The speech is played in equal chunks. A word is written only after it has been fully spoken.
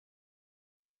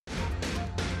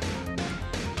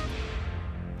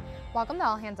Welcome to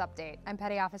All Hands Update. I'm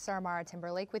Petty Officer Amara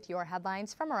Timberlake with your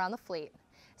headlines from around the fleet.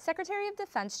 Secretary of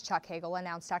Defense Chuck Hagel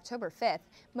announced October 5th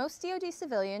most DoD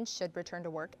civilians should return to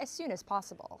work as soon as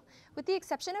possible. With the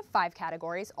exception of 5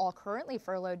 categories, all currently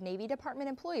furloughed Navy Department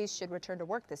employees should return to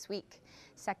work this week.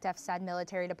 SecDef said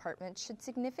military departments should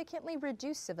significantly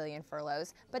reduce civilian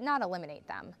furloughs, but not eliminate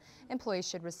them. Employees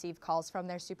should receive calls from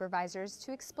their supervisors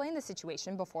to explain the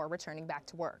situation before returning back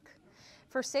to work.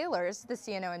 For sailors, the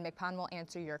CNO and MCPON will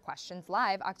answer your questions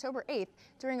live October 8th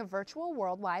during a virtual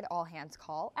worldwide all-hands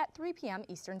call at 3 p.m.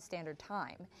 Eastern Standard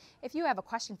Time. If you have a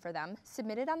question for them,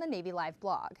 submit it on the Navy Live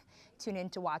blog. Tune in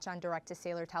to watch on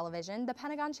Direct-to-Sailor Television, the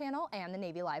Pentagon Channel, and the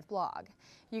Navy Live blog.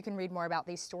 You can read more about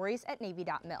these stories at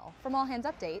Navy.mil. From All Hands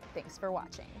Update, thanks for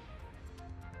watching.